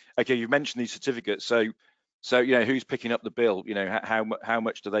 okay, you've mentioned these certificates, so you know, who's picking up the bill? You know, how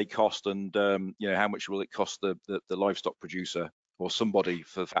much do they cost, and you know, how much will it cost the livestock producer or somebody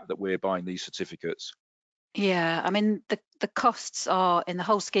for the fact that we're buying these certificates? Yeah, I mean, the costs are, in the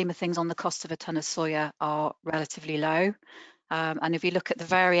whole scheme of things, on the cost of a ton of soya are relatively low. And if you look at the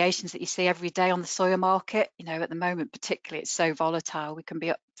variations that you see every day on the soya market, you know, at the moment particularly, it's so volatile. We can be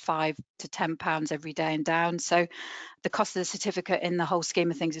up £5 to £10 every day and down. So the cost of the certificate in the whole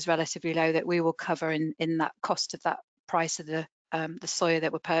scheme of things is relatively low, that we will cover in that cost of that price of the soya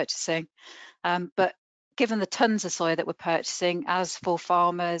that we're purchasing. But given the tons of soya that we're purchasing, as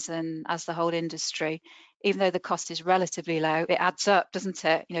ForFarmers and as the whole industry, even though the cost is relatively low, it adds up, doesn't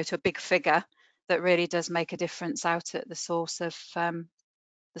it? You know, to a big figure that really does make a difference out at the source of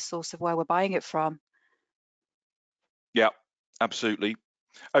where we're buying it from. Yeah, absolutely.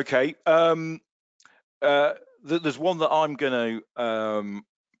 Okay. There's one that I'm going to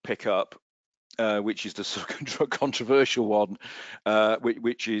pick up, which is the sort of controversial one,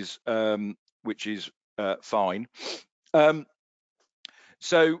 which is fine.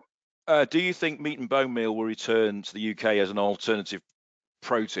 So, do you think meat and bone meal will return to the UK as an alternative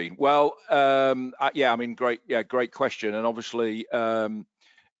protein? Well, yeah, I mean, great question, and obviously,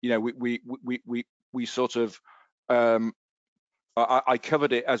 you know, we sort of, I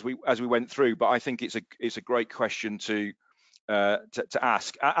covered it as we went through, but I think it's a great question to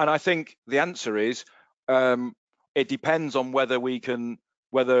ask, and I think the answer is it depends on whether we can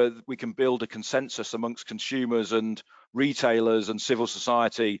build a consensus amongst consumers and retailers and civil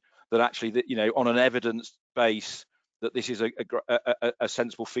society that actually, you know, on an evidence base, that this is a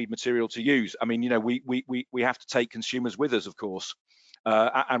sensible feed material to use. I mean, you know, we have to take consumers with us, of course,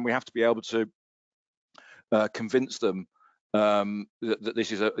 and we have to be able to convince them that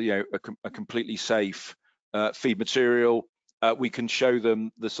this is a completely safe feed material. We can show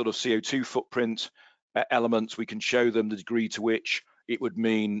them the sort of CO2 footprint elements. We can show them the degree to which it would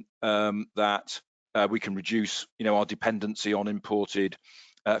mean that we can reduce, you know, our dependency on imported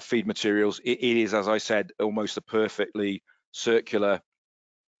feed materials. It is, as I said, almost a perfectly circular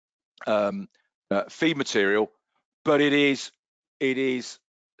feed material, but it is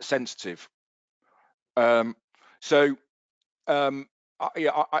sensitive. So I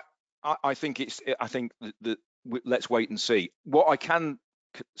think that let's wait and see. What I can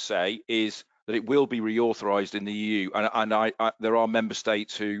say is that it will be reauthorized in the EU, and there are member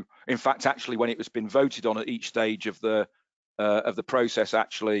states who, in fact, actually, when it has been voted on at each stage of the process,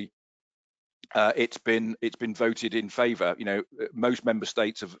 actually, it's been voted in favour. You know, most member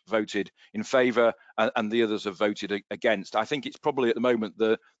states have voted in favour, and the others have voted against. I think it's probably at the moment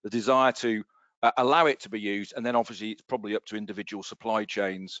the desire to allow it to be used, and then obviously it's probably up to individual supply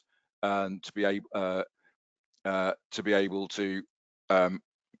chains to be able to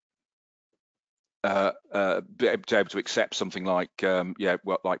accept something like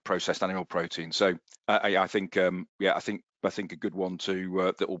like processed animal protein. So I think I think a good one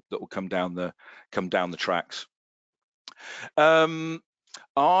to that will come down the tracks.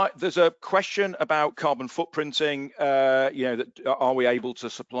 There's a question about carbon footprinting. You know, that are we able to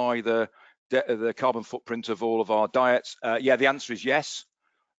supply the carbon footprint of all of our diets? Yeah, the answer is yes.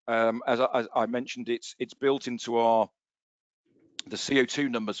 As I mentioned, it's built into the CO2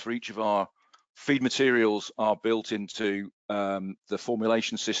 numbers for each of our feed materials are built into the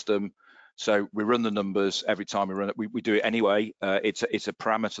formulation system. So we run the numbers every time we run it. We do it anyway. It's a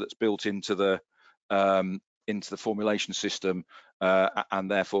parameter that's built into the formulation system, and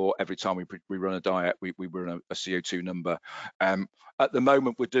therefore every time we run a diet, we run a CO2 number. At the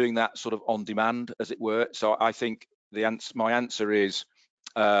moment, we're doing that sort of on demand, as it were. So I think my answer is,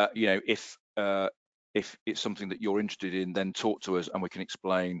 you know, if it's something that you're interested in, then talk to us and we can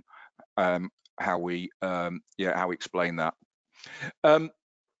explain how we explain that.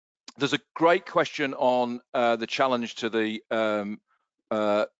 There's a great question on the challenge to the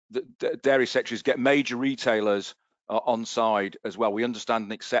dairy sector is get major retailers on side as well. We understand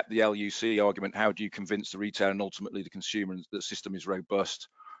and accept the LUC argument. How do you convince the retailer and ultimately the consumer that the system is robust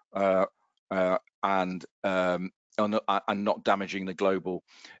and not damaging the global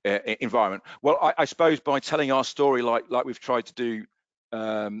environment? Well, I suppose by telling our story like we've tried to do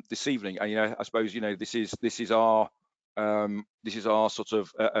this evening, and I suppose this is our sort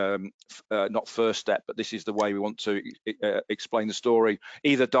of not first step, but this is the way we want to explain the story,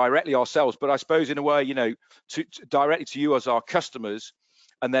 either directly ourselves, but I suppose in a way, directly to you as our customers,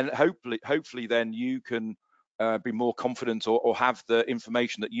 and then hopefully then you can be more confident or have the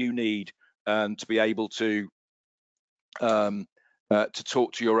information that you need to be able to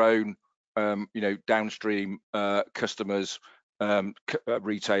talk to your own downstream customers,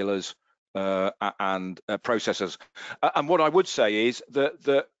 retailers, and processors. And what I would say is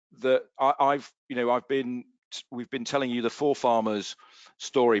that we've been telling you the ForFarmers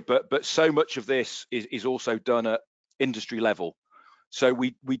story, but so much of this is also done at industry level. So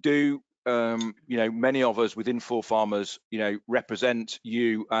we do many of us within ForFarmers represent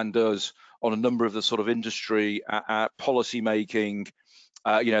you and us on a number of the sort of industry policy making.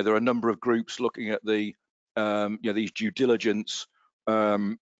 There are a number of groups looking at the these due diligence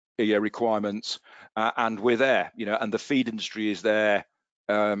requirements, and we're there, and the feed industry is there,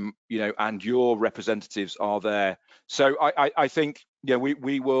 and your representatives are there. So I think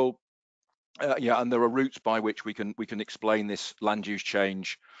we will, and there are routes by which we can explain this land use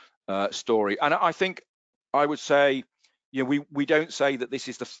change story. And I think I would say, we don't say that this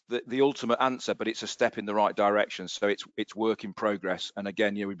is the ultimate answer, but it's a step in the right direction. So it's work in progress. And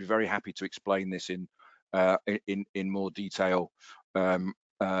again, we'd be very happy to explain this in more detail.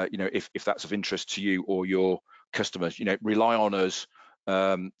 If that's of interest to you or your customers, rely on us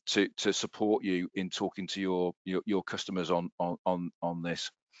to support you in talking to your customers on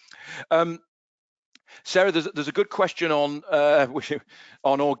this. Sarah, there's a good question on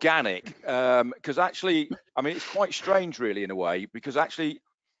organic, because actually, it's quite strange really in a way, because actually,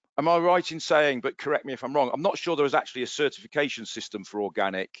 am I right in saying, but correct me if I'm wrong, I'm not sure there is actually a certification system for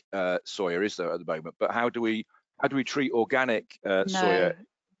organic soya, is there at the moment? But how do we treat organic soya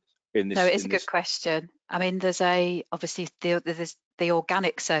in this? No, it is a good question. There's obviously there's the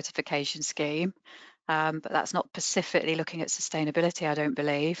organic certification scheme, but that's not specifically looking at sustainability, I don't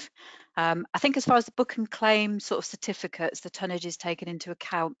believe. I think as far as the book and claim sort of certificates, the tonnage is taken into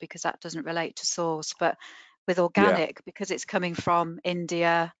account because that doesn't relate to source. But with organic, because it's coming from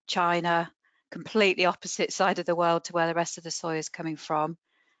India, China, completely opposite side of the world to where the rest of the soy is coming from.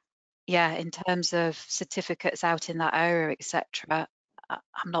 Yeah, in terms of certificates out in that area, etc.,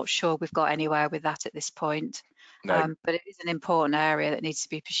 I'm not sure we've got anywhere with that at this point. No. But it is an important area that needs to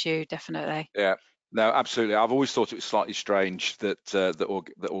be pursued, definitely. Yeah. No, absolutely. I've always thought it was slightly strange that that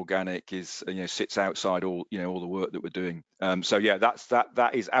organic is sits outside all all the work that we're doing. So yeah,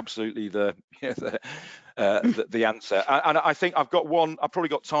 that is absolutely the the answer. And I think I've probably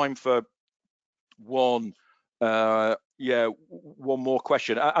got time for one more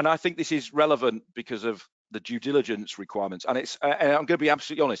question. And I think this is relevant because of the due diligence requirements. And and I'm going to be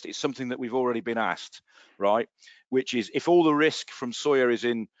absolutely honest, it's something that we've already been asked, right? Which is, if all the risk from soya is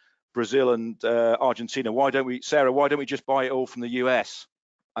in Brazil and Argentina, why don't we just buy it all from the US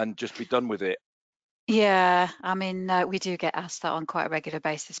and just be done with it? Yeah, we do get asked that on quite a regular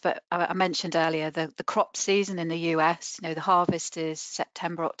basis, but I mentioned earlier the crop season in the US, the harvest is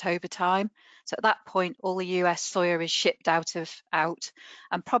September, October time. So at that point, all the US soya is shipped out,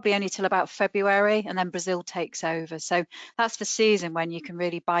 and probably only till about February, and then Brazil takes over. So that's the season when you can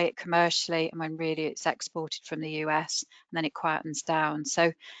really buy it commercially and when really it's exported from the US, and then it quietens down.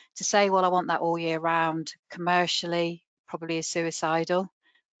 So to say, well, I want that all year round commercially, probably is suicidal.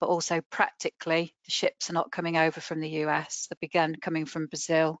 But also practically, the ships are not coming over from the US. They began coming from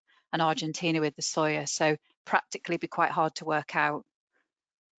Brazil and Argentina with the soya. So practically be quite hard to work out.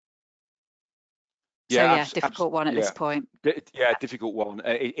 Yeah, so difficult one at this point. Yeah, difficult one.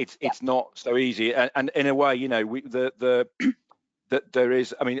 It's not so easy. And in a way, there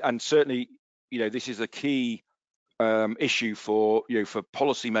is, and certainly, this is a key issue for for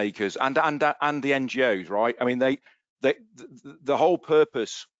policymakers and the NGOs, right? The whole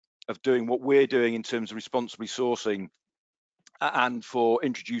purpose of doing what we're doing in terms of responsibly sourcing and for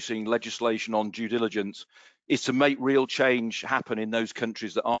introducing legislation on due diligence is to make real change happen in those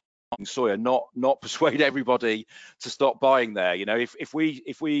countries that aren't buying soya, not persuade everybody to stop buying there. If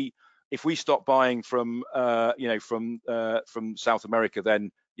we stop buying from from South America,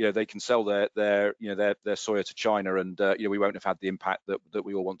 then they can sell their soya to China, and we won't have had the impact that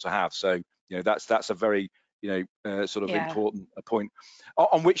we all want to have. So that's a very sort of Yeah. important point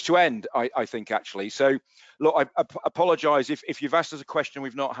on which to end, I think, actually. So look, I apologize if you've asked us a question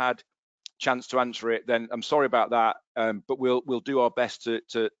we've not had chance to answer it, then I'm sorry about that, but we'll do our best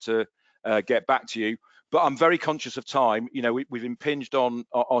to get back to you. But I'm very conscious of time. We've impinged on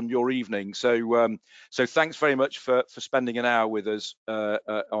your evening, so thanks very much for spending an hour with us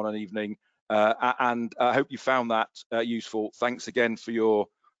on an evening, and I hope you found that useful. Thanks again for your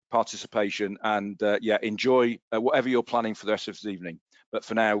participation, and enjoy whatever you're planning for the rest of this evening. But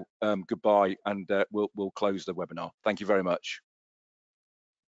for now, goodbye, and we'll close the webinar. Thank you very much.